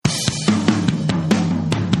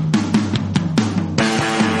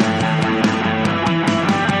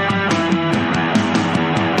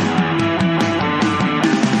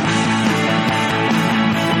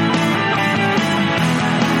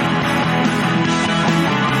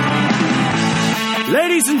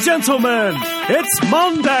Ladies and gentlemen, it's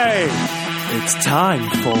Monday. It's time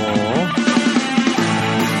for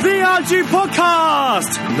the RG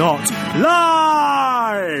Podcast, not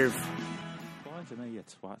live. Why to me, you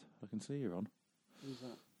twat? I can see you're on. Who's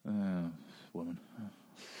that? Woman.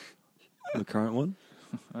 The current one?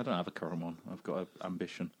 I don't have a current one. I've got an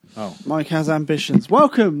ambition. Oh. Mike has ambitions.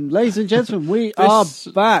 Welcome, ladies and gentlemen. We are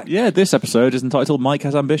back. Yeah, this episode is entitled Mike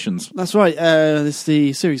Has Ambitions. That's right. This is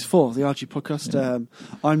the Series 4 of the RG Podcast. Yeah.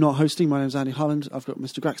 I'm not hosting. My name's Andy Holland. I've got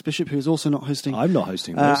Mr. Grax Bishop, who is also not hosting. I'm not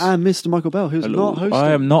hosting this. And Mr. Michael Bell, who's Hello. not hosting.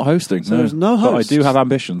 I am not hosting. So there's no But I host. do have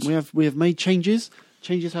ambitions. We have made changes.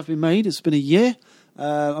 Changes have been made. It's been a year.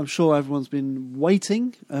 I'm sure everyone's been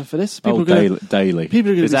waiting for this. People are gonna, daily.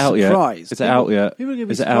 People are going to be out surprised. Yet? Is it out yet? People are going to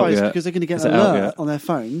be Is it out surprised yet? because they're going to get Is an it out alert yet? on their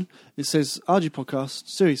phone. It says RG Podcast,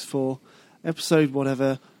 Series 4, episode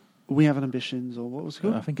whatever. We have an ambitions, or what was it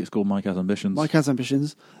called? I think it's called Mike Has Ambitions. Mike has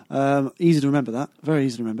ambitions. Easy to remember that. Very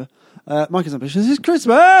easy to remember. Mike has ambitions. It's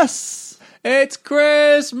Christmas! It's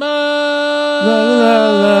Christmas!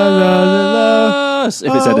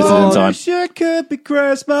 If it's edited in time. It could be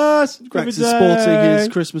Christmas. Grax is sporting his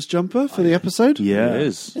Christmas jumper for the episode. Yeah. It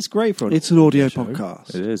is. It's great for It's an audio show. podcast.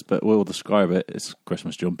 It is, but we'll describe it. It's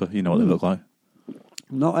Christmas jumper. You know what they look like.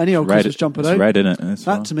 Not any old Red- Christmas jumper, it's though. red, innit? It's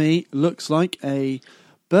That fine. to me looks like a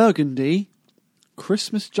burgundy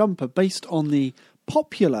Christmas jumper based on the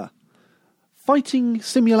popular fighting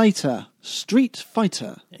simulator Street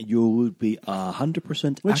Fighter. You would be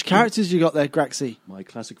 100% Which accurate. characters you got there, Graxy? My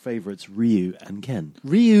classic favourites, Ryu and Ken.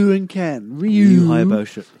 Ryu and Ken. Ryu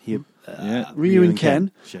Hayabusa. Ryu and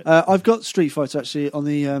Ken. Shit. I've got Street Fighter actually on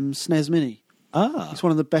the SNES Mini. Ah. It's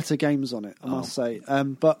one of the better games on it, I must say.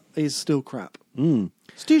 But it's still crap. Mm.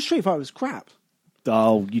 Street Fighter was crap.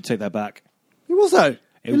 Oh, you take that back. It was though.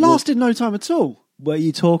 It was- lasted no time at all. What are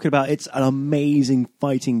you talking about? It's an amazing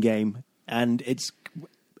fighting game, and it's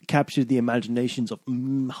captured the imaginations of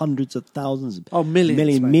hundreds of thousands. Oh, millions,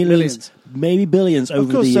 mate. millions, Millions. maybe billions over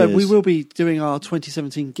Of course, the years. we will be doing our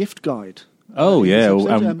 2017 gift guide. Oh, in yeah. this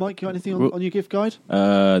episode. well, Mike, you got anything on your gift guide?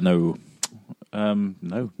 No. No.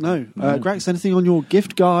 No. Grax, anything on your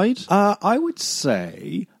gift guide? I would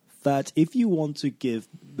say that if you want to give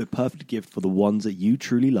the perfect gift for the ones that you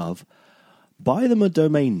truly love, buy them a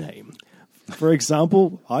domain name. For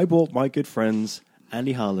example, I bought my good friends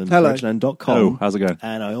Andy Harlan, Hello. Virtualand.com. Oh, how's it going?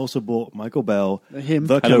 And I also bought Michael Bell, Him.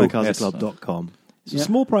 Hello. thekamikazeclub.com. It's Yeah. a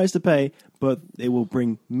small price to pay, but it will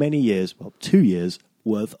bring many years, 2 years,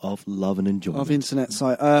 worth of love and enjoyment. Of internet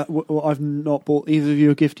site. I've not bought either of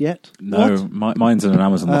you a gift yet. No, mine's in an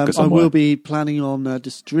Amazon locker I somewhere. will be planning on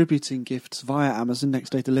distributing gifts via Amazon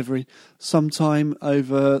next day delivery sometime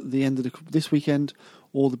over the end of this weekend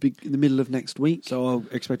or the middle of next week. So I'll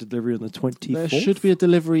expect a delivery on the 24th? There should be a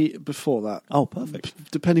delivery before that. Oh,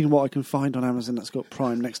 perfect. Depending on what I can find on Amazon that's got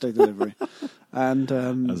Prime next day delivery. And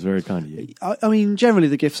That's very kind of you. I mean, generally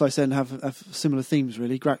the gifts I send have similar themes,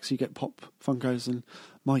 really. Grax, you get Pop Funkos, and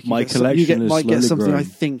Mike, My you get collection is Mike gets slowly something I growing.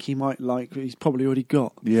 think he might like, but he's probably already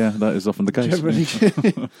got. Yeah, that is often the case.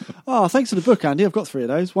 Generally. Oh, thanks for the book, Andy. I've got 3 of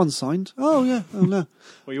those. One signed. Oh, yeah. Oh, no.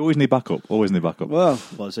 Well, you always need backup. Always need backup. Well,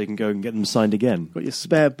 Well, so you can go and get them signed again. got your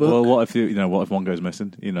spare book. Well, what if one goes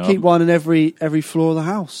missing? You know, Keep one in every floor of the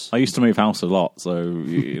house. I used to move house a lot, so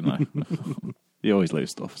you know, you always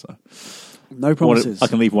lose stuff. So No promises. I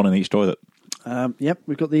can leave one in each toilet. Yep,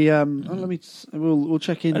 we've got the. We'll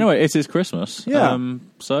check in. Anyway, it is Christmas. Yeah.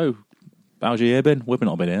 So, how's your year been? We've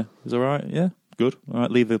not been here. Is it all right? Yeah. Good. All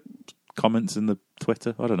right. Leave the comments in the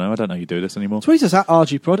Twitter. I don't know how you do this anymore. Tweet us at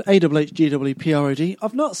RGProd, AWHGWPROD.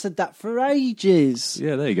 I've not said that for ages.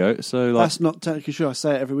 Yeah. There you go. So like, That's not technically true. I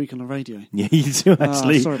say it every week on the radio. Yeah, you do,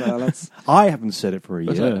 actually. Sorry about that, lads. I haven't said it for a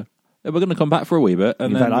that's year. it. We're going to come back for a wee bit, and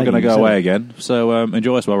In then fact, we're I going to think go so. away again. So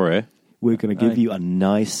enjoy us while we're here. We're going to give Hey. you a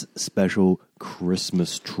nice, special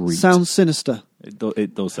Christmas treat. Sounds sinister. It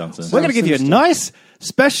does sound sinister. We're going to give you a sinister. nice,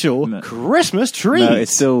 special No. Christmas treat. No, it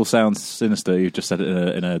still sounds sinister. You've just said it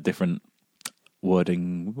in a different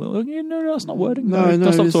wording. Well, that's not wording.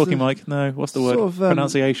 No, Stop it's talking, the- Mike. No, what's the word? Sort of,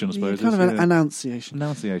 Pronunciation, I suppose. Kind of an yeah. annunciation.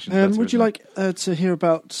 Pronunciation. better, Would you isn't it? like to hear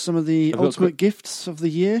about some of the Have you got ultimate gifts of the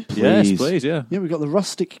year? Yes, Please. please. Yeah. Yeah, we've got the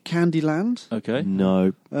Rustic Candyland, Okay.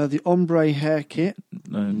 No. the Ombre Hair Kit,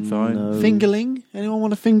 No, fine. No. Fingerling. Anyone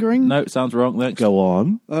want a fingering? No, sounds wrong. Next. Go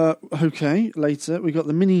on. Okay, later. We've got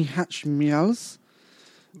the Mini Hatch Meows.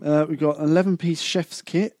 We've got an 11-piece chef's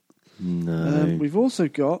kit. No. We've also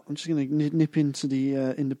got, I'm just going to nip into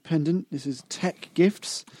the Independent. This is Tech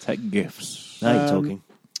Gifts. Tech gifts. now you're um, talking.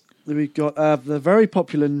 Then we've got the very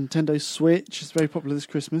popular Nintendo Switch. It's very popular this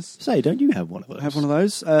Christmas. Say, don't you have one of those? I have one of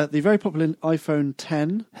those. The very popular iPhone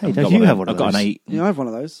 10. Hey, I've don't got you one have of one them. of I've those? got an 8. Yeah, I have one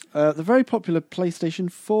of those. The very popular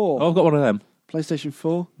PlayStation 4. Oh, I've got one of them. PlayStation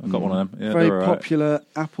 4. I've got one of them. Yeah, Very they're all right. popular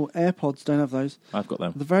Apple AirPods. Don't have those. I've got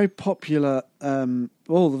them. The very popular.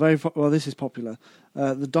 This is popular.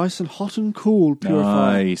 The Dyson Hot and Cool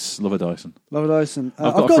Purifier. Nice. Love a Dyson. Love a Dyson. I've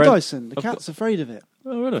I've got a got a friend- Dyson. The I've cat's afraid of it.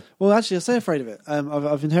 Oh, really? Well, actually, I say afraid of it.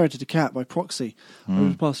 I've inherited a cat by proxy over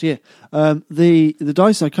the past year. The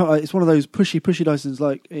Dyson, it's one of those pushy Dysons.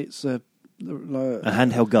 Like it's A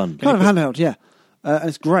handheld gun. kind of handheld, yeah. And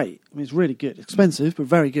it's great. I mean, it's really good. Expensive, but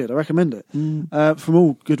very good. I recommend it from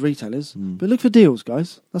all good retailers. But look for deals,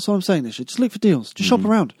 guys. That's all I'm saying this year. Just look for deals. Just shop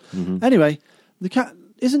around. Anyway, the cat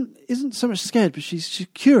isn't so much scared, but she's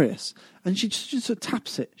curious, and she just sort of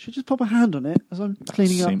taps it. She'll just pop her hand on it as I'm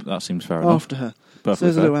cleaning up That seems fair enough. after her. So Perfectly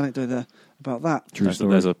there's a fair. little anecdote there about that.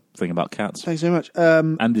 There's a thing about cats. Thanks very much.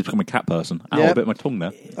 Andy's become a cat person. Ow, Yeah. I bit my tongue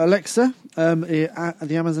there. Alexa,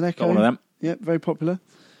 the Amazon Echo. Got one of them. Yep, very popular.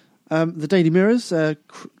 The Daily Mirror's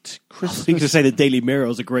Christmas You could say the Daily Mirror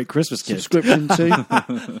was a great Christmas gift. subscription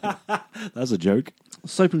to That's a joke.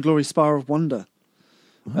 Soap and Glory Spa of Wonder.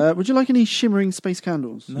 Would you like any shimmering space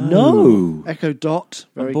candles? No. Echo Dot,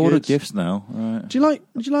 very I'm bored good. of gifts now. Right. Do you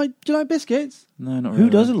like biscuits? No, not really. Who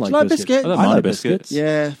doesn't Do like you like biscuits? biscuits? I don't I mind like a biscuit.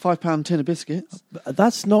 Yeah, £5 tin of biscuits.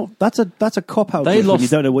 That's a cop out. They When lost- you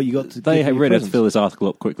don't know what you got to. They give for your really had to presents. fill this article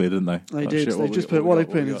up quickly, didn't they? They Oh, did. shit, They just put what they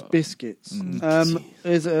put in is biscuits. Do you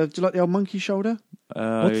like the old monkey shoulder?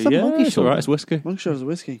 What's the yeah, monkey it's all right. shoulder? It's whiskey. Monkey shoulder's a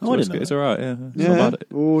whiskey. Oh, I It's didn't know It's that. all right. Yeah, it's Yeah. not bad.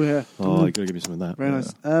 Oh yeah. Oh, you gotta give me some of that. Very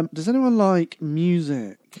nice. Does anyone like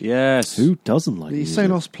music? Yes. Who doesn't like The music?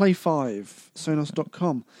 Sonos Play 5,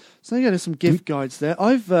 Sonos.com. So there you go, there's some gift guides there.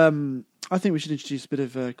 I think we should introduce a bit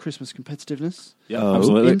of Christmas competitiveness Yeah, Oh.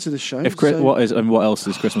 absolutely. into the show. If So- what else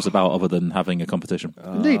is Christmas about other than having a competition?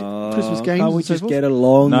 Indeed, Christmas games. Can't we and so just forth. get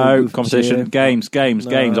along? No with competition. cheer? Games. I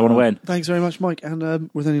want to win. Thanks very much, Mike. And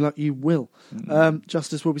with any luck, you will.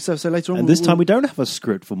 Justice will be served. So later on, And this time we don't have a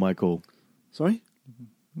script for Michael. Sorry.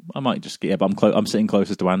 I might just but I'm sitting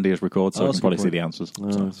closest to Andy as record, so Oh, I that's can a good probably see point. the answers.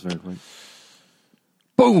 Oh, So- that's very point.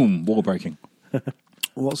 Boom! Wall breaking.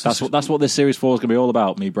 What's That's what this series 4 is going to be all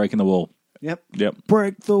about. Me breaking the wall. Yep. Yep.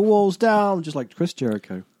 Break the walls down, just like Chris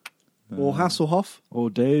Jericho Or Hasselhoff. or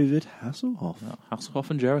David Hasselhoff. Hasselhoff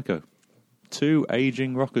and Jericho, 2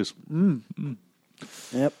 aging rockers.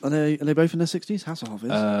 Yep. Are they both in their 60s? Hasselhoff is.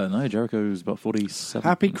 No, Jericho's about 47.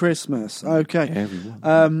 Happy Christmas. Okay.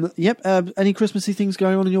 Everyone. Yep. Any Christmassy things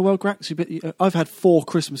going on in your world, Grax? I've had 4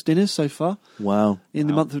 Christmas dinners so far Wow. in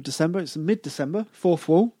the month of December. It's mid-December. 4th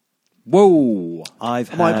wall. Whoa!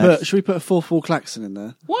 I've I might had. should we put a 4th wall klaxon in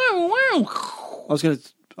there?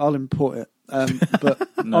 I'll import it.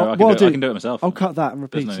 But No, I what can I'll do it myself. I'll cut that and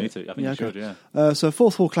repeat There's no it. need to. I think you should, okay. yeah. So a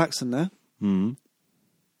 4th wall klaxon there. Hmm.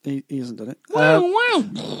 He hasn't done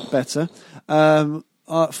it. Better.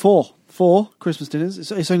 4 Christmas dinners.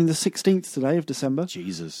 It's only the 16th today of December.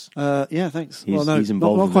 Jesus. Yeah, thanks. He's- well, no, he's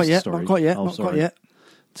involved not in quite this yet. story. Not quite yet. Oh, not quite sorry. yet.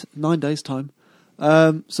 9 days time.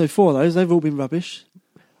 So 4 of those, they've all been rubbish.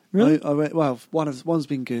 Really? One's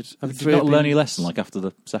been good. and Did 3 you have not learn been- your lesson like after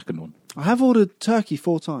the second one? I have ordered turkey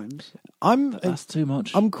 4 times. That's too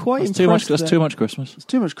much. I'm quite That's too much. impressed That's that- too much Christmas. It's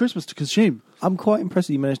too much Christmas to consume. I'm quite impressed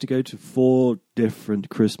that you managed to go to 4 different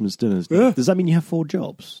Christmas dinners. Yeah. Does that mean you have 4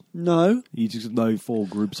 jobs? No. You just know 4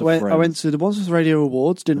 groups of I friends. went to the Wandsworth Radio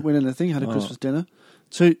Awards, didn't win anything, had a Christmas dinner.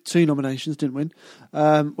 Two nominations, didn't win.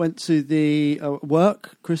 Went to the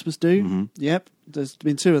work Christmas do. Yep, there's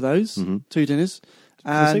been 2 of those, 2 dinners.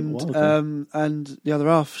 And Wow, okay. and the other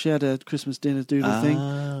half, she had a Christmas dinner do the thing,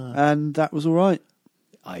 Ah, and that was all right.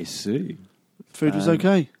 I see. Food was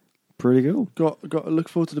okay. Pretty cool. Got to look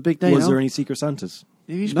forward to the big day Was now. there any Secret Santas?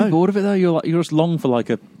 You just No. be bored of it though. You're just long for like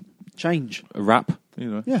a change? wrap. You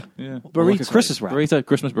know. Yeah. Yeah. Like a Christmas wrap. Burrito.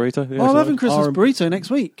 Christmas burrito. Yeah, Oh, I'm so- having Christmas Our- burrito next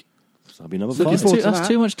week. So that'll be number Looking 5. forward to That's that.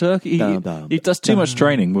 too much turkey. Dum, dum, That's too much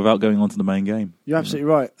training without going on to the main game. You're absolutely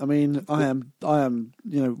right. I mean, I am,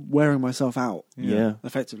 wearing myself out Yeah.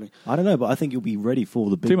 effectively. I don't know, but I think you'll be ready for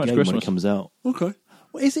the big Too much game when Christmas. it comes out. Okay.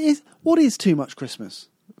 What is too much Christmas?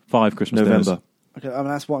 5 Christmas November. dinners. Okay, I mean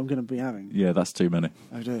that's what I'm going to be having. Yeah, that's too many.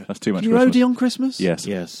 Oh dear. That's too much Can you Christmas. OD on Christmas? Yes.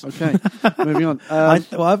 Yes. Okay. Moving on.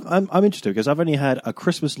 I'm interested because I've only had a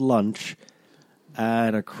Christmas lunch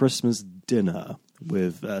and a Christmas dinner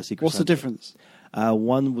with Secret What's the Santa. difference?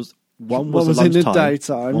 One was One was in the lunchtime.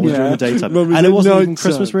 daytime, One was during yeah. the daytime, One was and it at wasn't even nighttime.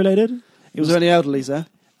 Christmas related. It Was there any elderlies there?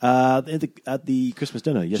 at the Christmas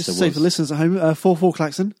dinner. Yes, Just there to say was. for listeners at home, 4-4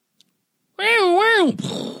 klaxon.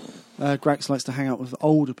 Grax likes to hang out with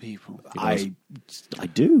older people. I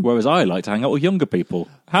do. Whereas I like to hang out with younger people.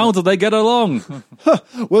 How do they get along?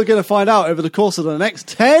 We're going to find out over the course of the next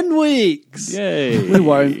 10 weeks. Yay. We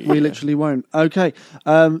won't. We literally won't. Okay.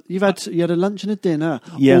 You had a lunch and a dinner.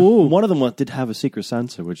 Yeah, Ooh. one of them did have a Secret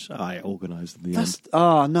Santa, which I organised in the end.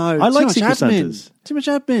 Oh, no. I Too like much Secret admin. Santas. Too much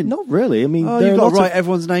admin. Not really. I mean, Oh, there you've are got lots to write of...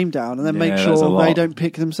 everyone's name down and then make Yeah, there's a sure lot. they don't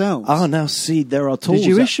pick themselves. Ah, now see, there are tools. Did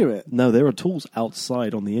you issue it? No, there are tools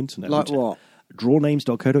outside on the internet. Like which- what?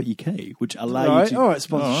 Drawnames.co.uk, which allow All you right, to... all right, All right.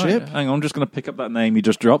 sponsorship. Hang on, I'm just going to pick up that name you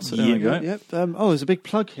just dropped. There we go. Yep. Oh, there's a big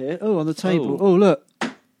plug here. Oh, on the table. Oh. Oh, look.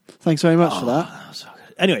 Thanks very much for that. Oh, so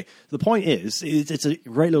good. Anyway, the point is, it's a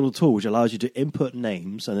great little tool which allows you to input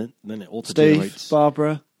names and then it auto Steve, generates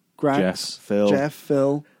Barbara, Grax, Jeff,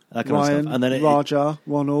 Phil, that kind of Ryan, stuff. And then Raja,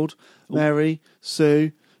 Ronald, Mary,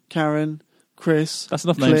 Sue, Karen, Chris. That's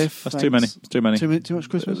enough Cliff, names. That's too many. thanks. It's too many. Too much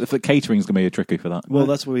Christmas. If the catering's going to be tricky for that. Well,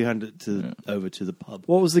 that's where we hand it over to the pub.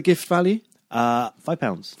 What was the gift value? £5.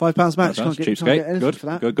 £5 match. Sounds Can't get cheapskate. anything Good. for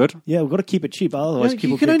that. Good. Yeah, we've got to keep it cheap, otherwise Yeah, people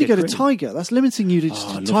you can only get go to greedy. Tiger. That's limiting you to just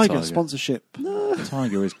I love Tiger Tiger. sponsorship.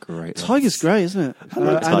 Tiger is great. Tiger's great, isn't it? And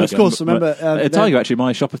of Tiger. course, remember Tiger actually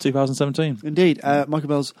my shop of 2017. Indeed, Michael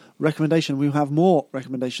Bell's recommendation. We will have more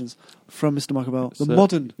recommendations from Mr. Michael Bell, the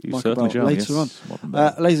modern You Michael certainly Bell, shall, later yes. Modern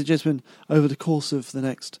Bell. on. Ladies and gentlemen, over the course of the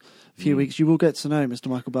next few weeks, you will get to know Mr.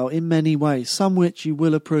 Michael Bell in many ways, some which you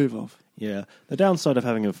will approve of. Yeah, the downside of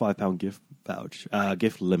having a £5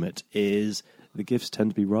 gift limit is the gifts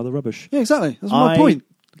tend to be rather rubbish. Yeah, exactly. That's my point.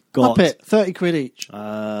 Got Up it, 30 quid each.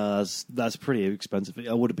 that's pretty expensive.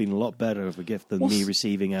 It would have been a lot better of a gift than What's- me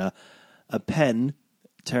receiving a pen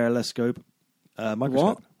telescope microscope.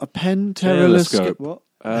 What? A pen Telescope. telescope. What?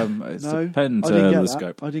 It's No, a pen I didn't get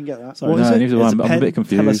telescope. that. I didn't get that. Sorry, What no, is it? neither do I. It's I'm a pen bit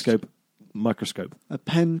confused. telescope microscope. A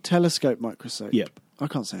pen telescope microscope. Yep. I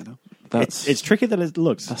can't say it now. It's tricky than it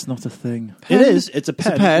looks. That's not a thing. It is. It's a It's a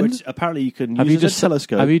pen, pen. which apparently you can Have use you as just a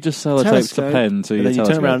telescope. Have you just sellotaped the Telescope. pen to and your then you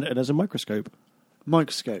telescope? turn around and there's a microscope.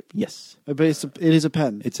 Microscope. Yes, But it is a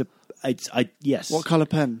pen. yes. What colour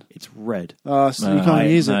pen? It's red. So you can't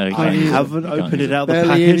use it. no, You you can't I use it. haven't You can't opened use it out the Barely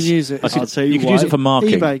package. even use it. I'll tell you, You could why. use it for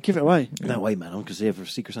marking. eBay, give it away. No way, man. I'm going to save it for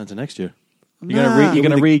Secret Santa next year. You're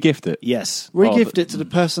going to re-gift it. Yes. Re-gift it to the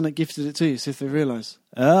person that gifted it to you, see if they realise.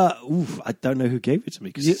 I don't know who gave it to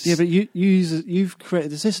me. 'Cause Yeah, but you've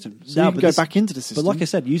created the system, so No, you but can go this- back into the system. But like I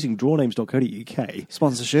said, using drawnames.co.uk,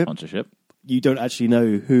 Sponsorship. Sponsorship. you don't actually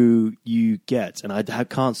know who you get, and I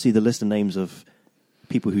can't see the list of names of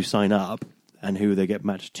people who sign up and who they get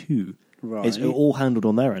matched to. Right. It's all handled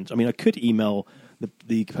on their end. I mean, I could email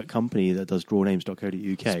the company that does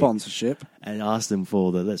drawnames.co.uk Sponsorship. and ask them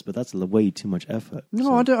for the list, but that's way too much effort. No,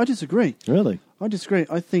 So- I disagree. Really? I disagree.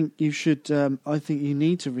 I think you should. I think you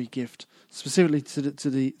need to re-gift specifically to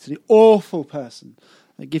the awful person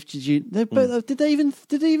that gifted you. But did they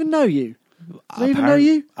even know you? Do they even know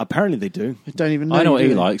you? Apparently they do. They don't even know. I know you, what do he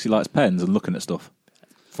they? likes. He likes pens and looking at stuff.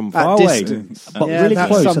 From At far away, distance. but Yeah, really that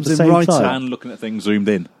close at sums the him same right time. up. And looking at things zoomed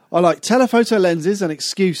in. I like telephoto lenses and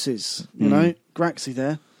excuses. You know, Graxy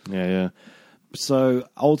there. Yeah. So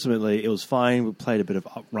ultimately, it was fine. We played a bit of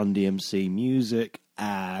Run DMC music,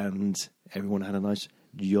 and everyone had a nice,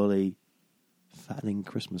 jolly, fattening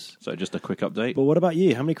Christmas. So just a quick update. But what about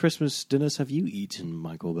you? How many Christmas dinners have you eaten,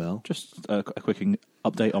 Michael Bell? Just a quick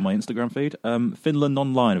update on my Instagram feed. Finland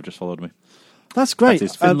Online have just followed me. That's great. That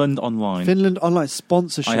is Finland Online. Finland online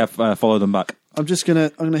sponsorship. I have followed them back. I'm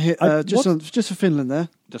gonna hit just for Finland there.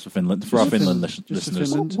 Just for Finland, for our Just for Finland Finland. Just for listeners.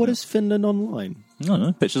 Finland. What is Finland Online? I don't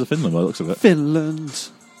know. Pictures of Finland by the looks of it. Finland.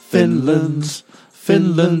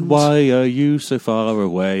 Why are you so far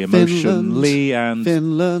away emotionally and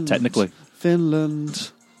Finland. technically?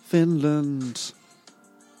 Finland.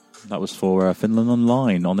 That was for Finland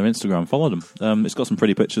Online on their Instagram. Follow them. It's got some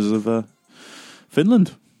pretty pictures of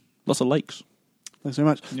Finland. Lots of lakes. Thanks very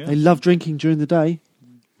much. Yeah. They love drinking during the day.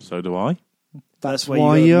 So do I. That's why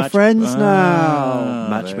why you're you're match- friends now.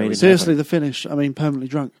 Match there made we in go. Seriously, the Finnish. I mean, permanently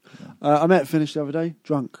drunk. I met a Finnish the other day.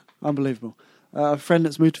 Drunk. Unbelievable. A friend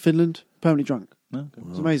that's moved to Finland. Permanently drunk. No, okay.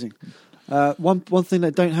 It's amazing. One thing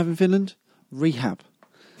they don't have in Finland: rehab.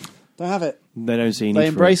 Don't have it. They don't see any. They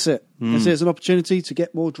embrace it. They see it as an opportunity to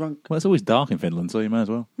get more drunk. Well, it's always dark in Finland, so you may as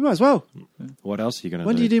well. You might as well. What else are you going to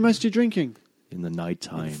When do you do most of your drinking? in the night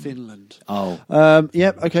time? In Finland. Oh,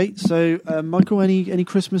 Yep. Okay. So, Michael, any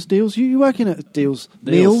Christmas deals? You working at deals?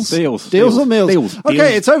 Deals. Meals? Deals. or meals? Deals. Okay,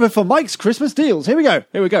 Deals. it's over for Mike's Christmas deals. Here we go.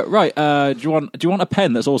 Here we go. Right. Do you want a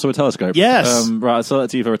pen that's also a telescope? Yes. Right. I'll sell that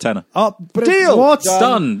to you for a tenner. but Deal. What?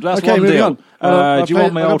 Done. That's okay, one moving deal. on. Do you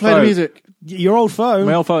want my I'm old play the phone? music. Your old phone.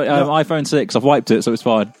 My old phone, iPhone 6. I've wiped it, so it's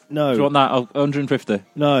fine. No. Do you want that? 150.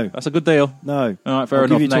 No. That's a good deal. No. All right, fair I'll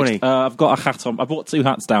enough. give you 20. Next, I've got a hat on. I bought 2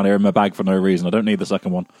 hats down here in my bag for no reason. I don't need the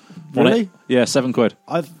second one. Want Really? it? Yeah, £7.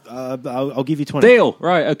 I'll give you 20. Deal.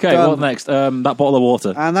 Right. Okay. Done. What next? That bottle of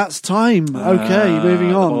water. And that's time. Okay, moving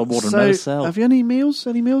the on. bottle of water no So, sell. have you any meals?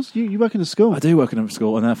 Any meals? You work in a school. I do work in a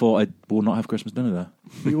school, and therefore I will not have Christmas dinner there.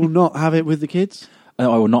 You will not have it with the kids. I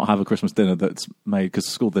will not have a Christmas dinner that's made because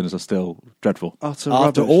school dinners are still dreadful. Utter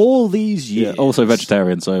After rubbish. all these years. Also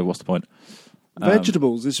vegetarian. So what's the point?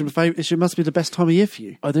 Vegetables. It's your favorite. It must be the best time of year for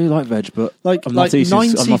you. I do like veg, but Like I'm not eating. I'm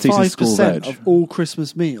not eating school 95% veg. of all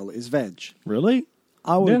Christmas meal is veg. Really?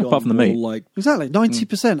 I would Yeah, have apart from the meat. Like, Exactly,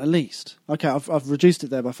 90% at least. Okay, I've reduced it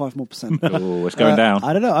there by 5 more percent. Oh, it's going down.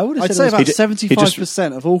 I don't know. I would have I'd said say it was, about He ju-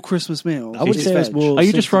 75% of all Christmas meals. I would is say it's veg. more. Are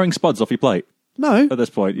you just throwing spuds off your plate No, at this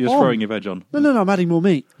point? You're just Oh. throwing your veg on. no. I'm adding more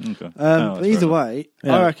meat. Okay. But either way,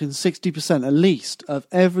 Yeah. I reckon 60% at least of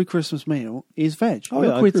every Christmas meal is veg. Oh,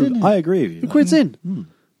 Your yeah, quid's in. I agree with you. Your quid's in.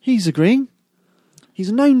 He's agreeing.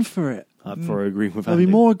 He's known for it. For agreeing with There'll be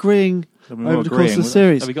Andy. more agreeing over the course of the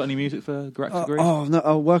series. Have you got any music for Grax Agree? Oh no,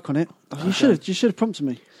 I'll work on it. Oh, you should have prompted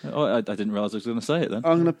me. Oh, I didn't realise I was going to say it then.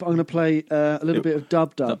 I'm gonna play a little bit of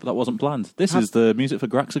dub. That wasn't planned. This is the music for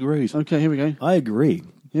Grax Agrees. Okay, here we go. I agree.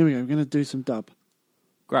 Here we go. We're gonna do some dub.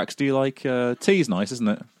 Grax, do you like tea's nice, isn't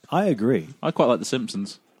it? I agree. I quite like The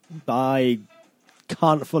Simpsons. I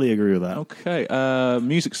can't fully agree with that. Okay,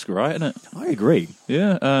 music's great, isn't it? I agree.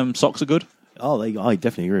 Yeah, socks are good. I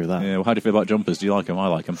definitely agree with that. Yeah, well, how do you feel about jumpers? Do you like them? I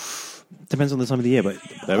like them. Depends on the time of the year, but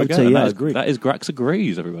There we I'd go. say, And yeah, I that is- agree. That is Grax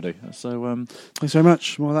Agrees, everybody. So Thanks very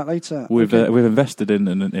much. More of that later. we've Okay. we've invested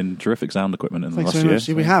in terrific sound equipment in the Thanks last very year. much.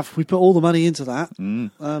 Yeah, we have. We put all the money into that.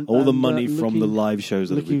 All the money from the live shows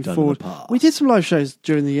that looking we've done forward. in the past. We did some live shows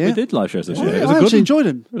during the year. We did live shows this Yeah, year. It was I a good actually one. enjoyed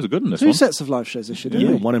them. It was a good one. This 2 one. sets of live shows this year, didn't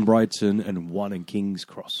Yeah, we? one in Brighton and one in King's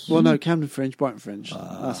Cross. Well, no, Camden Fringe, Brighton Fringe.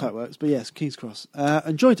 That's how it works. But yes, King's Cross. I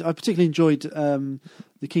particularly enjoyed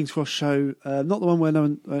the King's Cross show. Not the one where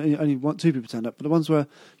only 2 people turned up, but the ones where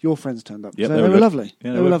your friends turned up. Yep, So they they were were good. lovely.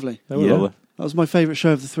 Yeah, they were lovely. They were Yeah. lovely. That was my favourite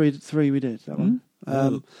show of the three we did. That one.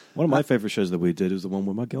 One of my favourite shows that we did was the one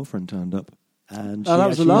where my girlfriend turned up. And Oh, that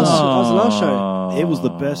was the actually last. laughed. That was the last show. It was the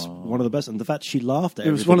best, one of the best, and the fact she laughed at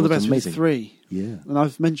It was everything one of the best. amazing. With 3. Yeah. And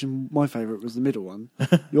I've mentioned my favourite was the middle one.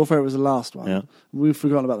 Your favourite was the last one. Yeah. We've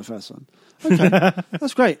forgotten about the first one. Okay,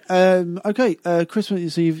 that's great.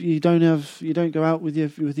 Christmas. So you don't go out with your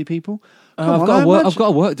people. Come I've on, got I a work. imagine- I've got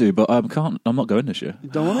a work to do, but I can't. I'm not going this year. You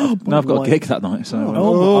don't want to? No, I've got why? a gig that night. So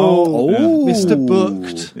Mr.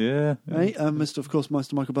 Booked. yeah. Hey,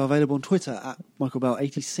 Mr. Michael Bell available on Twitter at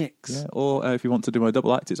MichaelBell86. Yeah, or if you want to do my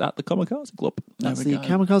double act, it's at the Kamikaze Club. That's There the we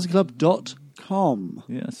go. kamikazeclub.com.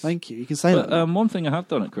 Yes. Thank you. You can say But, that. one thing I have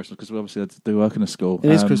done at Christmas, because we obviously do work in a school.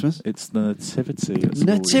 It is Christmas. It's the Nativity. At school,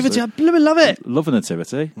 Nativity, you I see. blooming love it. Love a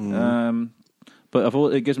Nativity. But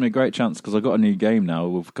it gives me a great chance, because I've got a new game now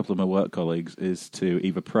with a couple of my work colleagues, is to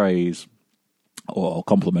either praise or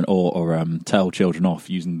compliment or tell children off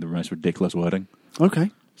using the most ridiculous wording.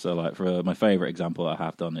 Okay. So, like, for my favourite example I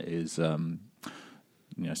have done is,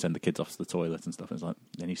 send the kids off to the toilet and stuff. It's like,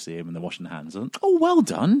 then you see them and they're washing their hands. And, oh, well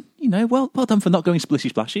done. Well done for not going splishy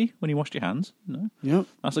splashy when you washed your hands. Yep.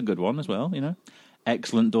 That's a good one as well,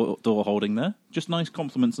 Excellent door holding there. Just nice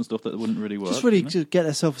compliments and stuff that wouldn't really work. Just really to get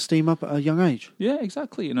their self-esteem up at a young age. Yeah,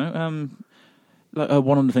 exactly. One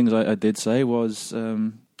of the things I did say was,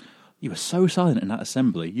 you were so silent in that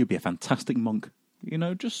assembly. You'd be a fantastic monk.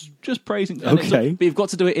 Just praising. And Okay. but you've got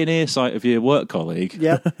to do it in earsight of your work colleague.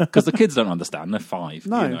 Yeah. Because the kids don't understand. They're 5.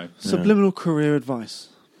 No. Subliminal career advice.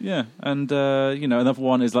 Yeah, and another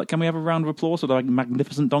one is like, can we have a round of applause for like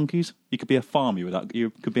magnificent donkeys? You could be a farm. You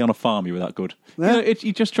could be on a farm. You were that good. Yeah.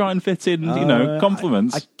 You just try and fit in,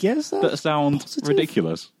 compliments I guess that sound positive.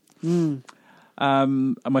 ridiculous. And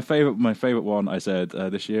my favorite one I said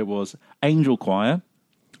this year was Angel Choir.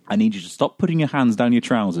 I need you to stop putting your hands down your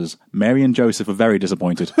trousers. Mary and Joseph are very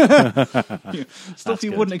disappointed. Stuff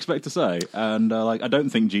you wouldn't expect to say. And I don't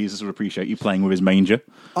think Jesus would appreciate you playing with his manger.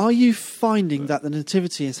 Are you finding that the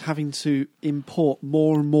Nativity is having to import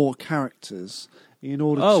more and more characters in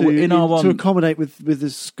order to accommodate with the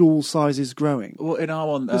school sizes growing? Well, in our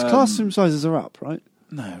one, Because classroom sizes are up, right?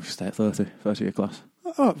 no, stay at 30 year class.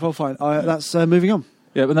 Oh, well, fine. That's moving on.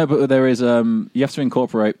 Yeah, but there is you have to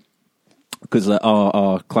incorporate, because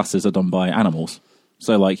our classes are done by animals.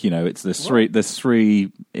 So it's there's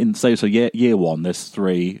three in so year 1 there's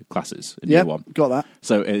 3 classes in year Yeah, 1. got that.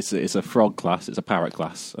 So it's a frog class, it's a parrot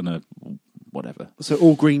class, and a whatever. So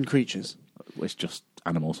all green creatures. It's just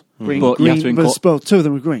animals. Green, But you have to but 2 of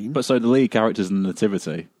them are green. But so the lead characters in the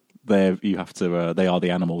Nativity, you have to. They are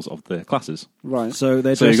the animals of the classes. Right. So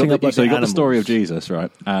they're So you dressing got up the, like so you got the animals. story of Jesus,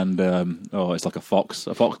 right? And it's like a fox.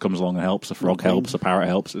 A fox comes along and helps. A frog helps. A parrot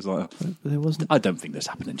helps. It's like There wasn't. I don't think this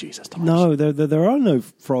happened in Jesus' times. No, there are no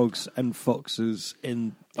frogs and foxes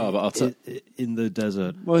in Oh, but in the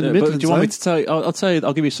desert. Well, in the but Midlands, do you want me though. to tell you? I'll tell you.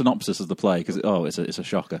 I'll give you a synopsis of the play because it's a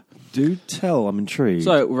shocker. Do tell, I'm intrigued.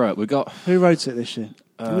 So right, we got Who wrote it this year?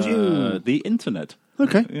 It was you. the internet.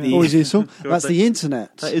 Okay. Yeah. Always useful. That's the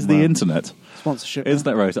internet. That is the internet. Sponsorship. there.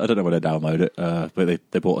 Internet wrote it. I don't know where they download it, but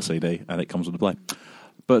they bought a CD and it comes with the play.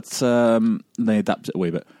 But they adapt it a wee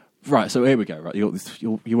bit. Right, so here we go. Right,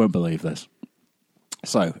 you won't believe this.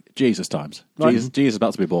 So Jesus times. Right. Jesus is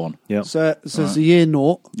about to be born. Yeah. So it's the year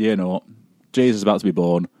naught. Year naught. Jesus is about to be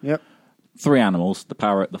born. Yep. 3 animals: the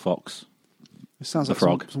parrot, the fox, It sounds the like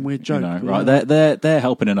frog. some weird joke. You know, yeah. right? They're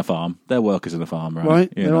helping in a farm. They're workers in a farm, right?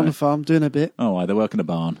 Right. You They're know. on the farm doing a bit. Oh, right, they work in a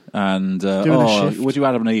barn, and Doing a shift. would you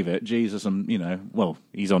Adam and Eve it? Jesus, and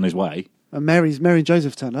he's on his way. And Mary and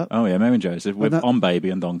Joseph turned up. Oh yeah, Mary and Joseph with that- on baby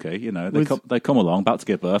and donkey. You know, With- they come along, about to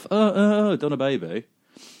give birth. Done a baby,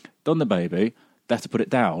 done the baby. They have to put it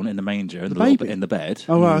down in the manger in the little baby? bit in the bed.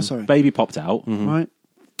 Oh, right, sorry. Baby popped out, Right.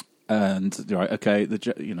 and right, okay,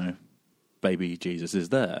 baby Jesus is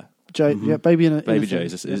there. Yeah, baby in a Baby in a thing.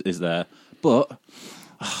 Jesus is there, but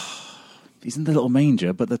he's in the little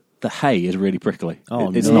manger. But the hay is really prickly.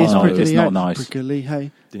 Oh, It's no. not It is nice. prickly It's hay. not nice. Prickly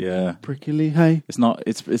hay. Yeah, Prickly hay. it's not.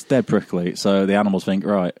 It's dead prickly. So the animals think,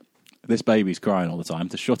 right, this baby's crying all the time.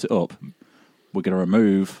 To shut it up, we're going to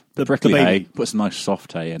remove the prickly the baby. hay, put some nice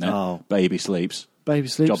soft hay in it. Oh. Baby sleeps. Baby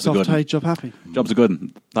sleep. Job's a Soft good hay. one. Job happy. Job's a good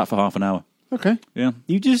one. That for half an hour. Okay. Yeah.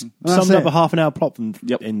 You just That's summed up it. a half an hour plot in,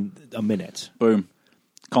 Yep. in a minute. Boom.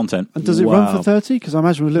 Content. And does it run Wow. for 30? Because I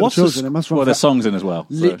imagine with little What's the children, it must run Well, for there's songs in as well.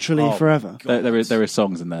 So literally forever. there is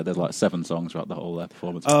songs in there. There's like 7 songs throughout the whole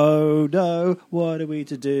performance. Oh no, what are we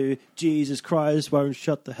to do? Jesus Christ won't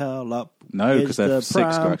shut the hell up. No, because they're Is the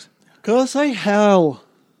 6 pram- cracks. Could I say hell?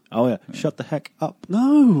 Oh yeah, shut the heck up.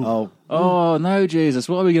 No. Oh, Oh no, Jesus!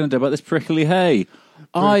 What are we going to do about this prickly hay?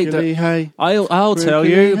 Prickly hay. I'll tell Prickly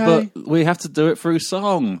you, hay. but we have to do it through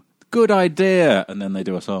song. Good idea. And then they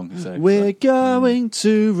do a song. So, We're going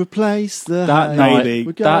to replace the that hay. night, Baby.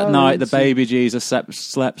 We're that going night, the to- baby Jesus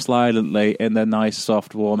slept silently in the nice,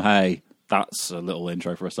 soft, warm hay. That's a little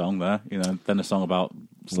intro for a song there. You know, then a song about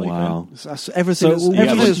sleeping. wow. That's everything. So, that's, you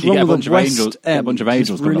everything get a that's you get a wrong with bunch the of West angels. Get a End. bunch of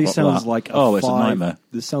angels This really coming up sounds that. like a Oh, it's a five- nightmare.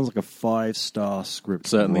 This sounds like a 5-star script.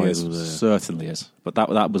 Certainly right is. over there. Certainly is. But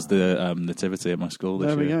that was the nativity at my school this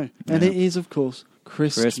There we year. go. And Yeah. it is, of course,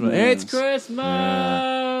 Christmas. Christmas. It's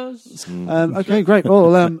Christmas. Okay, great. Well,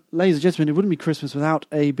 ladies and gentlemen, it wouldn't be Christmas without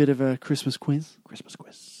a bit of a Christmas quiz. Christmas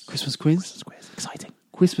quiz. Christmas quiz. Christmas quiz. Exciting.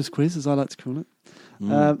 Christmas quiz, as I like to call it.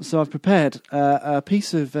 So I've prepared a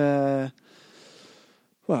piece of, a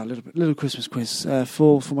little Christmas quiz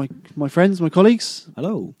for my friends, my colleagues.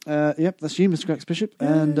 Hello, Yep, that's you, Mr. Grex Bishop,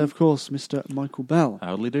 and of course, Mr. Michael Bell.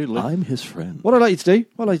 Howdly doodly. I'm his friend. What I'd like you to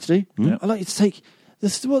do, Yeah. I'd like you to take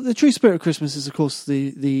this. Well, the true spirit of Christmas is, of course,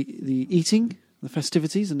 the eating, the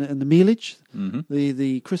festivities, and the mealage,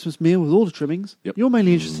 the Christmas meal with all the trimmings. Yep. You're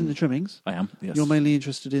mainly interested in the trimmings. I am. Yes. You're mainly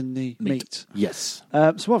interested in the meat. Yes.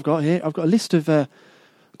 So what I've got here, I've got a list of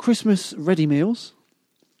Christmas ready meals.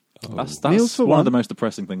 That's Meals for one one. of the most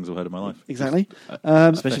depressing things I've heard in my life. Exactly.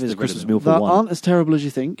 Especially if it's a Christmas meal for That one. aren't as terrible as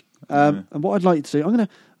you think. And what I'd like you to do,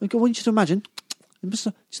 I want you to imagine, just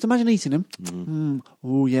imagine eating them.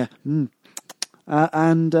 Oh yeah.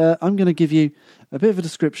 And I'm going to give you a bit of a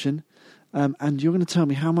description, and you're going to tell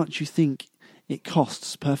me how much you think it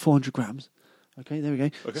costs per 400 grams. Okay, there we go.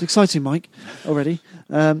 It's exciting, Mike, already.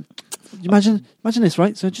 Imagine this,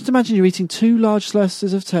 right? So just imagine you're eating 2 large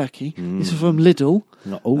slices of turkey. This is from Lidl.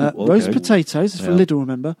 Oh, okay. Roast potatoes. This is from Yeah. Lidl,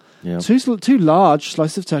 remember? Yeah. Two large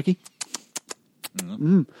slices of turkey.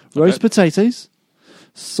 Roast potatoes,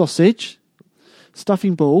 sausage,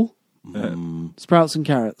 stuffing ball, sprouts and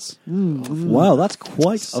carrots. Wow, that's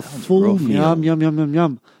quite a full rough. meal. Yum, yum, yum, yum,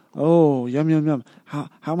 yum. Oh, yum, yum, yum.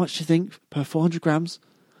 How much do you think per 400 grams?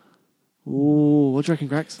 Oh, what do you reckon,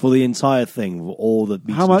 Grax? For the entire thing, for all the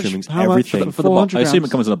meats How and much- trimmings, how much everything. For the box, 400 I assume it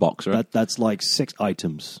grams. comes in a box, right? That's like 6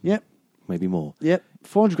 items, Yep, maybe more.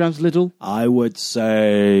 400 grams Lidl. I would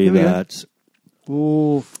say Here we go. that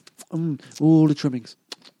Oh, all the trimmings.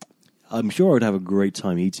 I'm sure I'd have a great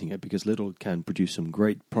time eating it because Lidl can produce some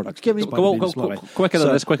great products. Give me- despite Go on, being go small. quicker than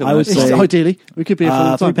So this, quicker I than would this. say Ideally, we could be here for a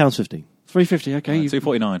long time. £3.50. $3.50, okay. you-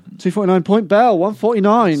 249. 249 point bell,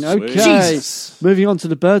 149. Sweet. Okay. Jesus. Moving on to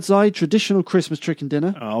the bird's eye traditional Christmas chicken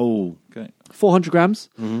dinner. Oh, Okay. 400 grams.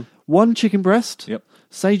 1 chicken breast. Yep.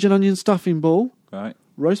 Sage and onion stuffing ball. Right.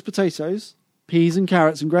 Roast potatoes. Peas and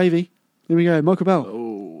carrots and gravy. Here we go. Michael Bell.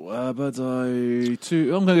 Oh, Bird's Eye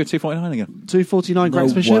 2. I'm going to go 249 again. 249 No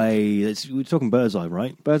Greg's Bishop. way. We're talking Bird's Eye,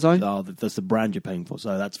 right? Bird's Eye. Oh, that's the brand you're paying for.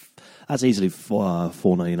 So that's easily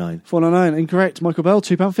 $4.99. 499. Incorrect. Michael Bell,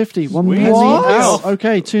 £2.50. 1 Sweet. penny What? out.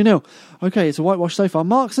 Okay, 2-0. Okay, it's a whitewash so far.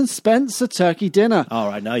 Marks and Spencer turkey dinner. All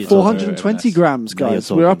right, now you're talking. 420 Yes. grams, Now you're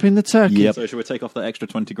guys. We're talking. up in the turkey. Yep. So should we take off that extra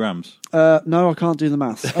 20 grams? No, I can't do the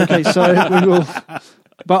maths. Okay, so we will.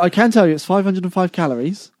 But I can tell you it's 505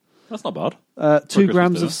 calories, That's not bad. 2 Christmas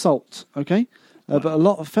grams dinner. of salt. Okay, but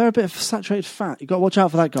a fair bit of saturated fat. You've got to watch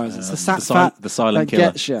out for that, guys. It's the sat fat the silent that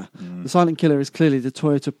killer. gets you. The silent killer is clearly the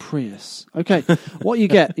Toyota Prius. Okay, what you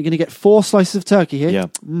get? You're going to get 4 slices of turkey here. Yeah.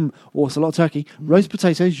 Oh, it's a lot of turkey. Roast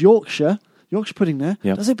potatoes, Yorkshire pudding there.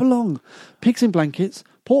 Yeah. Does it belong? Pigs in blankets,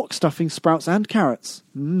 pork stuffing, sprouts, and carrots.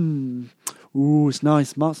 Ooh, it's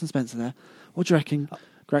nice. Marks and Spencer there. What do you reckon?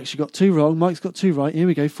 Grex, you got 2 wrong. Mike's got 2 right. Here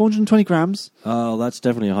we go. 420 grams. Oh, that's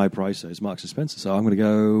definitely a high price. So it's Marks and Spencer. So I'm going to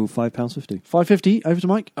go £5.50. 550. Over to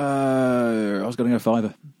Mike. I was going to go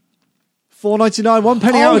fiver. 4.99. 1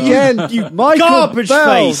 penny out again. You Michael garbage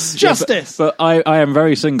Bell. face. Justice. But I am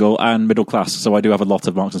very single and middle class, so I do have a lot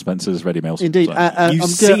of Marks and Spencer's ready meals. Indeed. So. You've I'm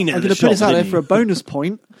seen it I'm at the going to put this shop, out there didn't for a you? bonus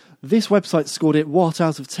point. This website scored it what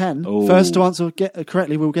out of 10? Oh. First to answer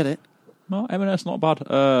correctly will get it. No, M&S not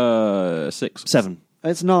bad. 6. 7.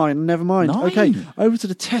 It's 9. Never mind. 9? Okay, over to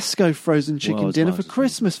the Tesco frozen chicken Well, dinner it's for nice.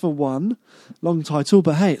 Christmas for 1. Long title,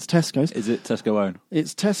 but hey, it's Tesco's. Is it Tesco own?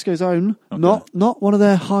 It's Tesco's own, Okay. not one of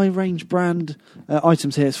their high range brand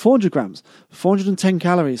items here. It's 400 grams, 410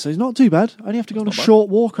 calories, so it's not too bad. Only have to go on a not bad. short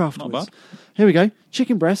walk afterwards. bad. Here we go.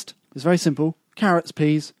 Chicken breast is very simple. Carrots,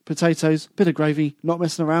 peas, potatoes, bit of gravy, not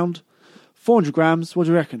messing around. 400 grams, what do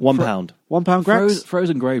you reckon? £1. £1. £1 Grex?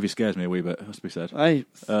 Frozen gravy scares me a wee bit, has to be said. Hey,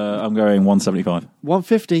 I'm going 175.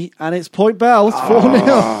 150, and it's Point Bell. It's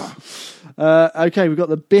 4-0. Okay, we've got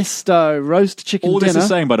the Bisto roast chicken All dinner. this is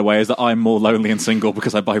saying, by the way, is that I'm more lonely and single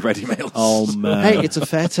because I buy ready meals. Oh, man. Hey, it's a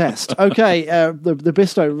fair test. Okay, the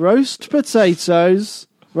Bisto roast potatoes.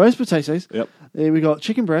 Yep. We got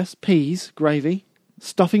chicken breast, peas, gravy,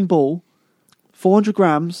 stuffing ball, 400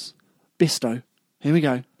 grams, Bisto. Here we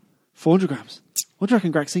go. 400 grams. What do you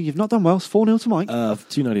reckon, Grexy? You've not done well. It's 4-0 to Mike.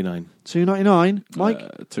 $2.99. $2.99. Mike?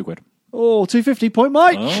 £2. Oh, 250. Point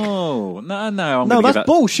Mike. Oh, no, I'm No, gonna that's give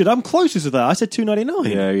bullshit. I'm closer to that. I said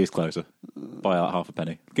 $2.99. Yeah, he's closer. By out half a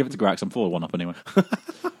penny. Give it to Grax. I'm 4-1 up anyway.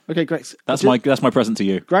 Okay, Grex. That's my present to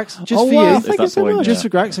you. Grax, just Oh, for wow, you. thank you so much. Just for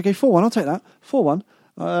Grax. Okay, 4-1. I'll take that. 4-1.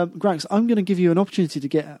 Grax, I'm going to give you an opportunity to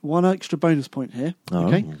get 1 extra bonus point here. Oh.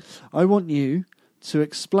 Okay. I want you to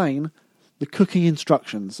explain the cooking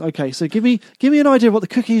instructions. Okay, so give me an idea of what the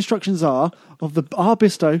cooking instructions are of the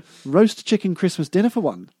Bisto roast chicken Christmas dinner for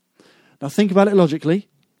 1. Now think about it logically.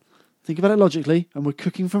 And we're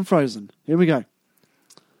cooking from frozen. Here we go.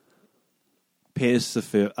 Pierce the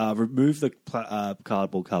film. Remove the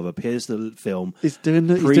cardboard cover. Pierce the film. He's doing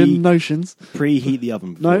notions. Preheat the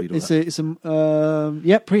oven. Before No, you do it's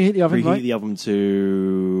that. preheat the oven, Preheat right? the oven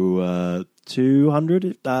to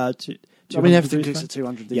 200. I mean, everything cooks at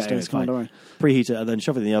 200 these yeah, days. it's Come on, fine. don't worry. Preheat it and then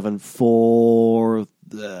shove it in the oven for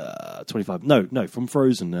 25. No, from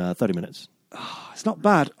frozen 30 minutes. It's not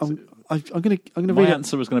bad. I'm going to My read it.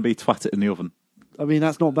 answer was going to be twat it in the oven. I mean,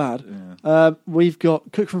 that's not bad. Yeah. We've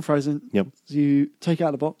got cook from frozen. Yep. So you take it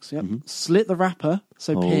out of the box. Yep. Slit the wrapper.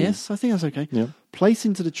 So Oh. pierce. I think that's okay. Yep. Place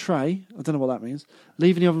into the tray. I don't know what that means.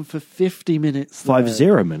 Leave in the oven for 50 minutes.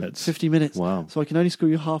 50 minutes. 50 minutes. Wow. So I can only score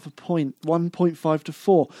you half a point. 1.5 to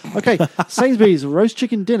 4. Okay. Sainsbury's roast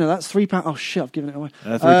chicken dinner. That's £3. Oh shit! I've given it away.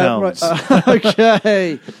 £3. Right,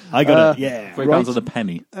 okay. I got it. Yeah. £3 Right. and a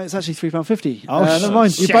penny. It's actually £3.50. Oh, never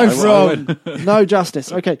mind. You're shit. both I wrong. No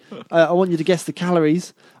justice. Okay. I want you to guess the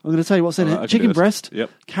calories. I'm going to tell you what's in All right, I it. can do Chicken this. breast, Yep.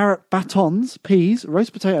 carrot batons, peas,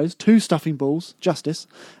 roast potatoes, 2 stuffing balls, justice,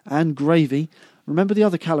 and gravy. Remember the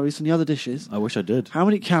other calories from the other dishes. I wish I did. How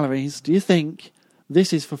many calories do you think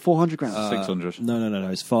this is for 400 grams? 600. No.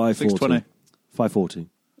 It's 540. 620.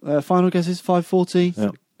 540. Final guess is 540. Yeah.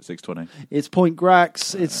 620. It's point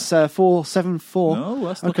Grax. It's 474. No,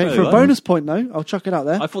 that's not okay. very For a low. bonus point, though, I'll chuck it out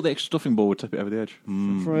there. I thought the extra stuffing ball would tip it over the edge.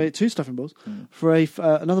 For a 2 stuffing balls. For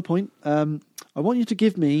another point, I want you to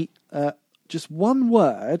give me just one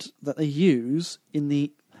word that they use in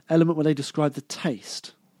the element where they describe the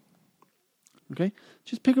taste. Okay?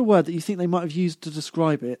 Just pick a word that you think they might have used to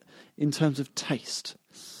describe it in terms of taste.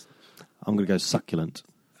 I'm going to go succulent.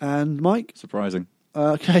 And Mike, Surprising.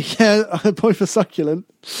 Okay, yeah, a point for succulent.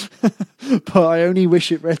 But I only wish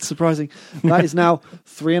it read surprising. That is now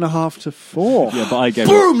 3.5 to 4. Yeah, but I gave it.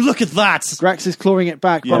 Boom! Look at that. Grax is clawing it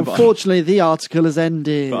back, Yeah, but but- unfortunately the article has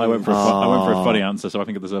ended. But I went for a funny answer, so I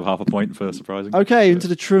think I deserve half a point for surprising. Okay, into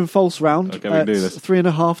the true and false round. Okay, we can do It's this.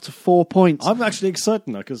 3.5 to 4 points. I'm actually excited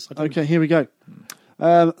now because Okay, here we go.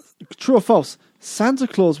 True or false? Santa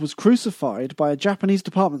Claus was crucified by a Japanese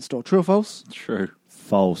department store. True or false? True.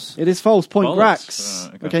 false. It is false. Point False.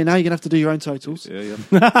 Grax. Okay. Okay, now you're going to have to do your own totals. Yeah.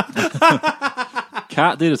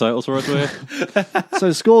 Cat did the titles for us. So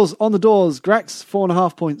the scores on the doors. Grax,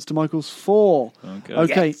 4.5 points to Michael's 4.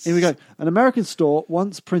 Okay. Yes. Here we go. An American store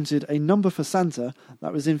once printed a number for Santa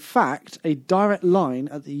that was in fact a direct line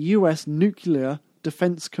at the US Nuclear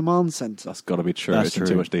Defense Command Center. That's got to be true. That's It's in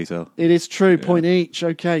true. too much detail. It is true. Point each.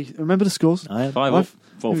 Okay. Remember the scores. I am.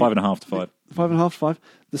 5.5 to 5. 5.5 to 5.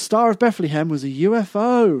 The Star of Bethlehem was a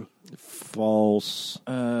UFO. False.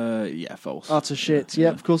 Yeah, false. Utter shit.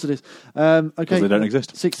 Yep, of course it is. Okay. Because they don't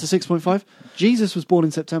exist. 6 to 6.5. Jesus was born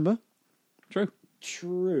in September. True.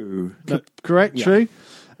 True. Correct. Yeah. True.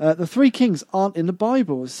 The Three Kings aren't in the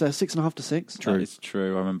Bible. It's 6.5 to 6. That is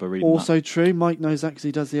true. I remember reading Also true. Mike knows that because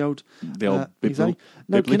he does the old. The old exactly.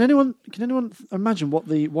 No, can anyone imagine what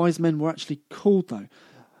the wise men were actually called though?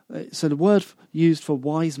 So the word used for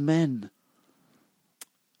wise men.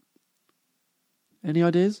 Any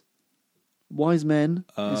ideas? Wise men.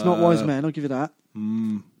 It's not wise men. I'll give you that.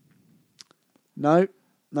 No,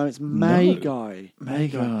 it's Magi.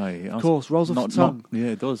 Magi. Of course, rolls off the tongue. Yeah,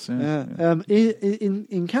 it does. Yeah.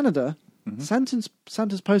 In Canada, Santa's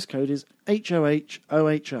postcode is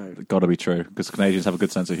HOHOHO. Got to be true because Canadians have a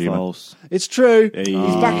good sense of humour. False. It's true. Hey.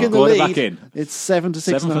 He's back in the Got it lead. back in. It's 7 to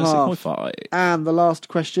 7 for 6.5. 6.5. And the last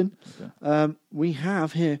question we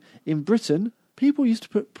have here in Britain, people used to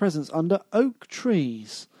put presents under oak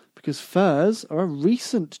trees because firs are a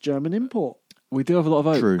recent German import. We do have a lot of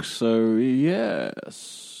oaks, True. so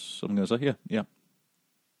yes. I'm going to say yeah.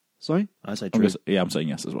 Sorry, I say I'm true. I'm saying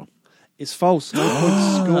yes as well. it's false. No points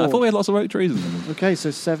I thought scored. we had lots of oak trees in them. Okay, so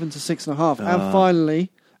 7 to 6.5. And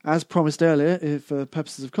finally, as promised earlier, for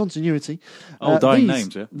purposes of continuity, Dying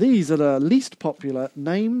names, yeah. These are the least popular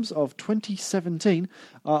names of 2017.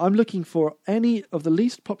 I'm looking for any of the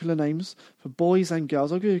least popular names for boys and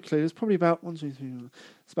girls. I'll give you a clue. There's probably about 1, 2, 3.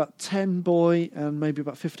 It's about 10 boy and maybe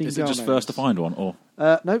about 15 Is girl it just names. first to find one or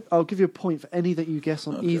No, I'll give you a point for any that you guess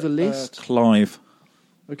on either list. Clive?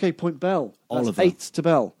 Okay, point Bell. That's Oliver. 8 to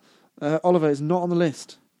Bell. Oliver is not on the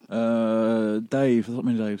list. Dave. There's not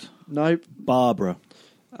many Daves. Nope. Barbara.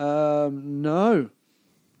 No.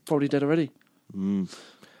 Probably dead already. I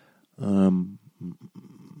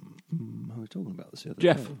was talking about this the other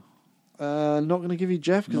Jeff. day. Not going to give you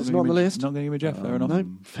Jeff because it's not on the list. Not going to give me Jeff. Fair enough. No,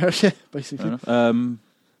 fair yeah, basically. Fair enough.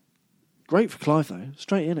 Great for Clive though,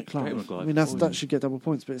 straight in at Straight in Clive. with Clive. I mean that should get double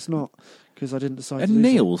points, but it's not because I didn't decide. to And do so.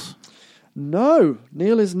 Niels. No,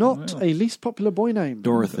 Neil is not Niels. a least popular boy name.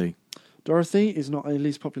 Dorothy. Dorothy is not a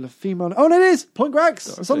least popular female. Oh no, it is. Point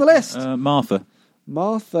Grax. It's on the list. Martha.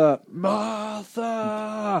 Martha.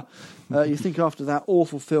 You think after that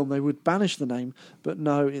awful film they would banish the name, but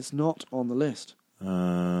no, it's not on the list.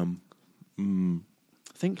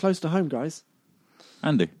 Think close to home, guys.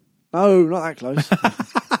 Andy. No, not that close.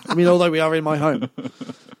 I mean, although we are in my home.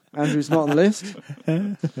 Andrew's not on the list.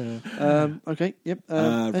 Okay, yep.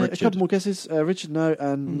 A Richard. couple more guesses. Richard, no,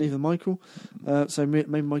 and neither Michael. So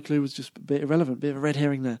maybe my clue was just a bit irrelevant, bit of a red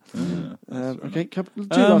herring there. Okay, two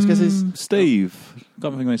last guesses. Steve.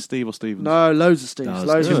 Can't think of Steve or Steven. No, loads of Steves. No,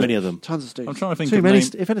 loads too of many of them. Tons of Steves. I'm trying to think too of many. name-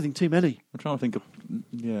 If anything, too many. I'm trying to think of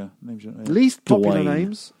names. Yeah. Least popular Dwayne.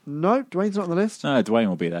 names. No, Dwayne's not on the list. No, Dwayne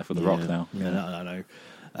will be there for the Rock now. Yeah, I know.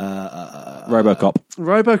 RoboCop.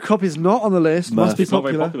 RoboCop is not on the list. Must be It's not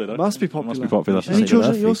very popular. popular, though. Must be Must popular. be popular. Any Any Say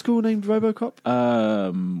children at Murphy. your school named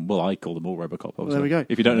RoboCop? Well, I call them all RoboCop. Obviously. There we go.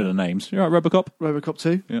 If you don't know the names, you're right. RoboCop. RoboCop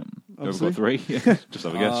 2. Yeah. Obviously. RoboCop 3. Yeah. Just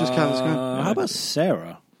have a guess. Just count as going. How about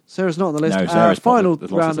Sarah? Sarah's not on the list. No, Sarah's final popular.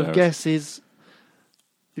 There's lots round of of Sarahs. guesses.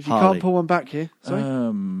 If you Harley. can't pull one back here. Sorry?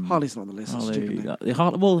 Harley's not on the list. That's Harley. stupid name.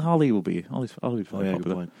 Harley will be. Harley's Oh, very yeah, good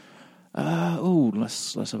popular. point.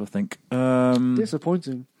 Let's have a think.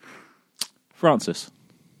 Disappointing. Francis.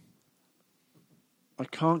 I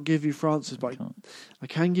can't give you Francis, but I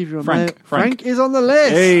can give you a Frank. male. Frank is on the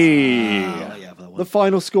list. Hey. Oh, yeah, for that one. The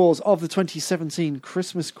final scores of the 2017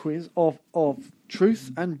 Christmas quiz of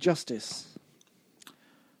Truth and Justice.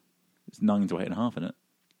 It's 9 to 8.5, isn't it?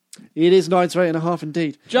 It is 9 to 8.5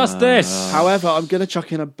 indeed. Justice. However, I'm going to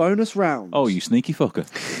chuck in a bonus round. Oh, you sneaky fucker.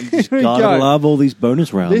 Here we Gotta go. love all these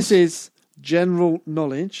bonus rounds. This is general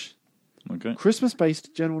knowledge. Okay.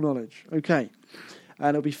 Christmas-based general knowledge. Okay. And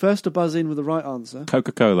it'll be first to buzz in with the right answer.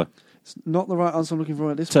 Coca-Cola. It's not the right answer I'm looking for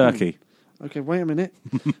at this Turkey. point. Okay, wait a minute.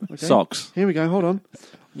 Okay. Socks. Here we go, hold on.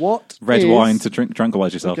 What Red is- wine to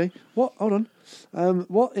tranquilise yourself. Okay, hold on.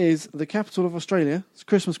 What is the capital of Australia? It's a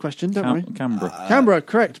Christmas question, don't worry. Canberra. Canberra,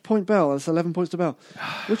 correct. Point Bell. That's 11 points to Bell.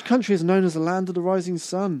 Which country is known as the land of the rising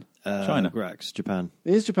sun? China. Grax, Japan.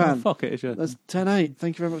 It is Japan. Oh, fuck it, it's your... That's 10-8.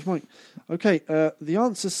 Thank you very much, Mike. Okay, the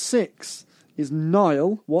answer 6 is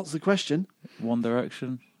Nile. What's the question? One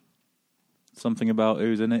Direction. Something about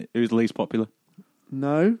who's in it. Who's the least popular?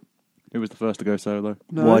 No. Who was the first to go solo?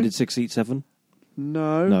 No. Why did 6 eat 7?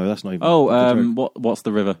 No. No, that's not even. What's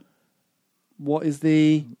the river? What is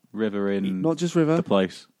the... River in Not just river. the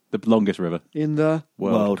place. The longest river. In the...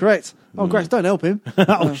 World. Correct. Oh, Grax, don't help him.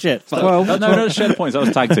 Oh, shit. Fuck. 12. No, share points. That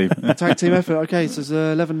was tag team. Tag team effort. Okay, so it's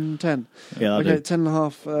 11-10. Yeah, Okay, okay.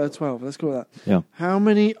 10.5, 12. Let's call it that. Yeah. How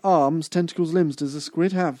many arms, tentacles, limbs does a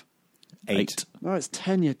squid have? 8. No, it's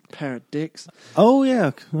 10, you pair of dicks. Oh,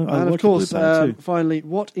 yeah. And of course, finally,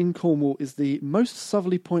 what in Cornwall is the most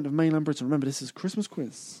southerly point of mainland Britain? Remember, this is a Christmas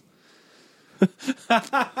quiz.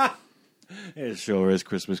 It sure is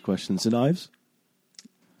Christmas questions and knives.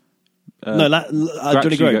 Johnny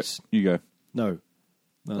Johnny Groats. You go. No.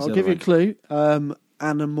 That's I'll the give you a other clue.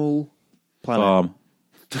 Animal. Planet. Farm.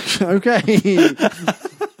 Okay.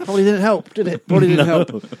 Probably didn't help, did it? Probably didn't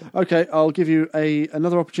help. Okay, I'll give you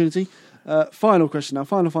another opportunity. Final question now.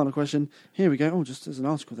 Final question. Here we go. Oh, just there's an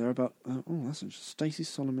article there about. That's interesting. Stacey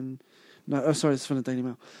Solomon. No, sorry, it's from the Daily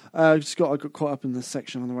Mail. I got caught up in the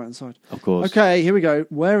section on the right hand side. Of course. Okay, here we go.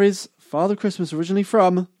 Where is Father Christmas originally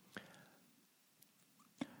from?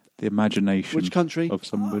 The imagination. Which country? Of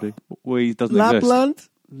somebody. Well, he doesn't exist. Lapland?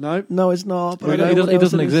 No. No, it's not. Well, he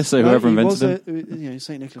doesn't exist, so whoever invented him.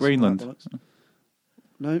 St. Nicholas. Greenland.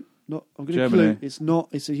 No, not. I'm going to Germany. clue. It's not.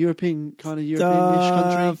 It's a European kind of European-ish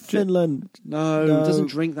country. Finland. No, No. it doesn't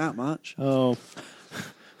drink that much. Oh.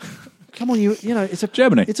 Come on, you know it's a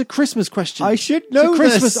Germany. It's a Christmas question. I should It's a know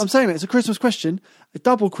Christmas. this. I'm saying it. It's a Christmas question, a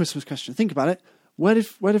double Christmas question. Think about it. Where did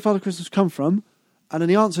Father Christmas come from? And then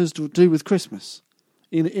the answer is to do with Christmas,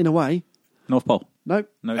 in a way. North Pole.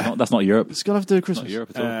 Nope. No, it's not. That's not Europe. It's got to have to do with It's not Christmas.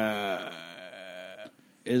 Europe at all.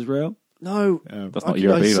 Israel? No. That's not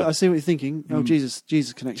Europe either. I see what you're thinking. Oh, Jesus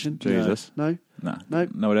connection. Jesus. No. No. No.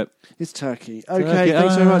 No, it. It's Turkey. Okay, Turkey.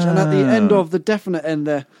 thanks very much. And at the end of the definite end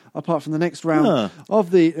there, apart from the next round Huh.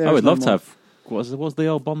 of the... I would love to have. What's the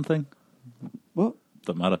old Bond thing? What?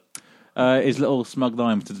 Doesn't matter. His little smug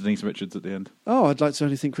line to Denise Richards at the end. Oh, I'd like to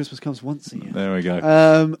only think Christmas comes once a year. There we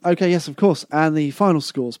go. Okay, yes, of course. And the final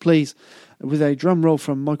scores, please, with a drum roll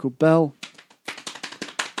from Michael Bell.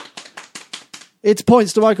 It's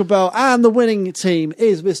points to Michael Bell, and the winning team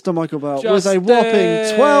is Mr. Michael Bell with a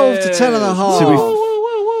whopping 12 to 10 and a half.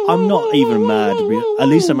 I'm not even mad. At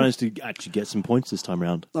least I managed to actually get some points this time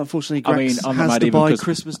around. Unfortunately, I mean, Grex I'm not has mad to even buy because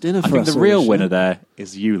Christmas dinner I for think us. the all real this winner year. there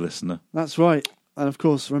is you, listener. That's right. And of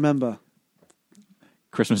course, remember.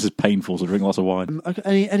 Christmas is painful, so drink lots of wine.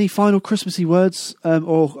 Okay, any final Christmassy words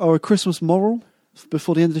or a Christmas moral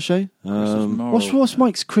before the end of the show? What's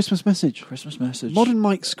Mike's Christmas message? Christmas message? Modern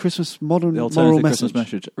Mike's Christmas modern The moral alternative message. Christmas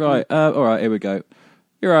message. Right, all right, here we go.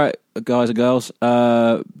 You're right, guys and girls.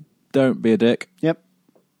 Don't be a dick. Yep.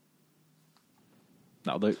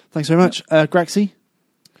 That'll do. Thanks very much. Graxy?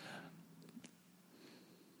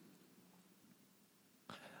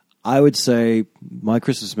 I would say my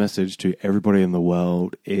Christmas message to everybody in the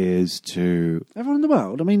world is to... Everyone in the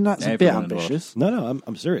world? I mean, that's a bit Everyone in the world. ambitious. No,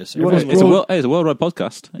 I'm serious. You want Everybody- this It's a worldwide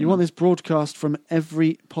podcast. You want this broadcast from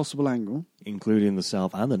every possible angle. including the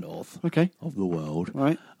south and the north Okay. of the world. All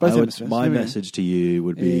right. Both hemispheres. My Here we go. message to you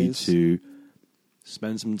would be Is- to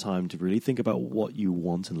spend some time to really think about what you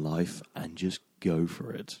want in life and just go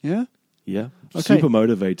for it. Yeah? Yeah. Okay. Super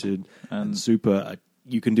motivated and And- super...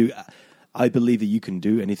 you can do... I believe that you can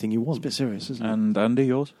do anything you It's want. a bit serious, isn't And Andy,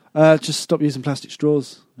 yours? it? Just stop using plastic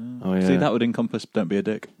straws. Oh, yeah. See, that would encompass don't be a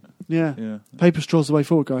dick. Yeah. Yeah. Paper straws the way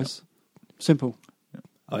forward, guys. Simple.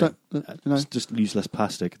 I- Don't- you know. Just use less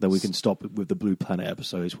plastic. Then we can stop with the Blue Planet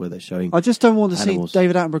episodes where they're showing... I just don't want to Animals. see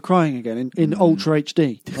David Attenborough crying again in Ultra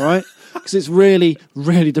HD, all right? Because it's really,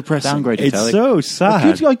 really depressing. Downgrade your It's telly. so I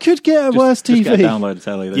sad. could get a worse Just TV. get a downloaded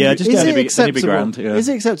telly. Then. Yeah, just Is get- it It'd be acceptable? grand. Yeah. Is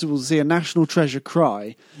it acceptable to see a national treasure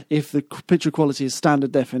cry if the picture quality is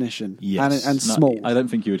standard definition Yes. and No, small? I don't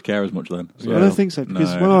think you would care as much then. I don't think so,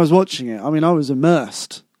 because No. when I was watching it, I mean, I was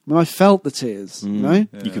immersed. When I felt the tears, you know?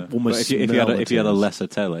 Yeah. You could almost But if you had smell a, the if you had a tears. lesser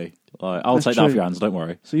telly, Like, I'll That's take that off true. your hands. Don't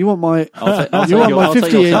worry. So you want my I'll you want your- my I'll take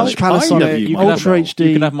 50 your- inch How kind of Panasonic you. You can Ultra have, HD.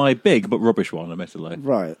 You can have my big but rubbish one, admittedly.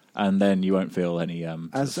 Right. And then you won't feel any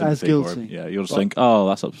As sympathy for guilty. him. Yeah, you'll just think, oh,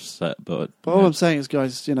 that's upset, but But all I'm saying is,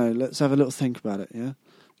 guys, let's have a little think about it, yeah?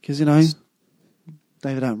 Because,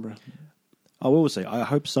 David Attenborough. I will say, I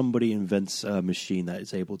hope somebody invents a machine that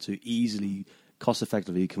is able to easily,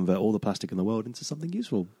 cost-effectively convert all the plastic in the world into something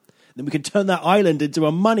useful. Then we can turn that island into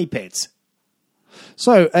a money pit.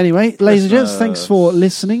 So, anyway, ladies and gents, Christmas. thanks for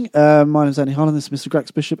listening. My name's Andy Holland. This is Mr.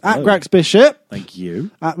 Grax Bishop. At Hello. Grax Bishop. Thank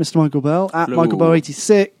you. At Mr. Michael Bell. At Hello. Michael Bell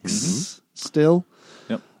 86. Still.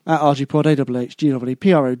 Yep. At RGPod,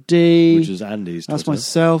 AWHGWPROD. Which is Andy's That's Twitter.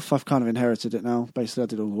 myself. I've kind of inherited it now. Basically, I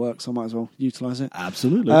did all the work, so I might as well utilise it.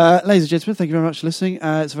 Absolutely. Ladies and gentlemen, thank you very much for listening.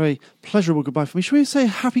 It's a very pleasurable goodbye for me. Should we say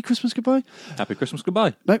happy Christmas goodbye? happy Christmas,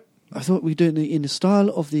 goodbye. Nope. I thought we'd do it in the style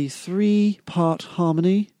of the 3-part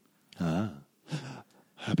harmony.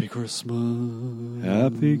 Happy Christmas.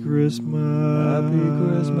 Happy Christmas. Happy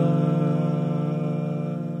Christmas.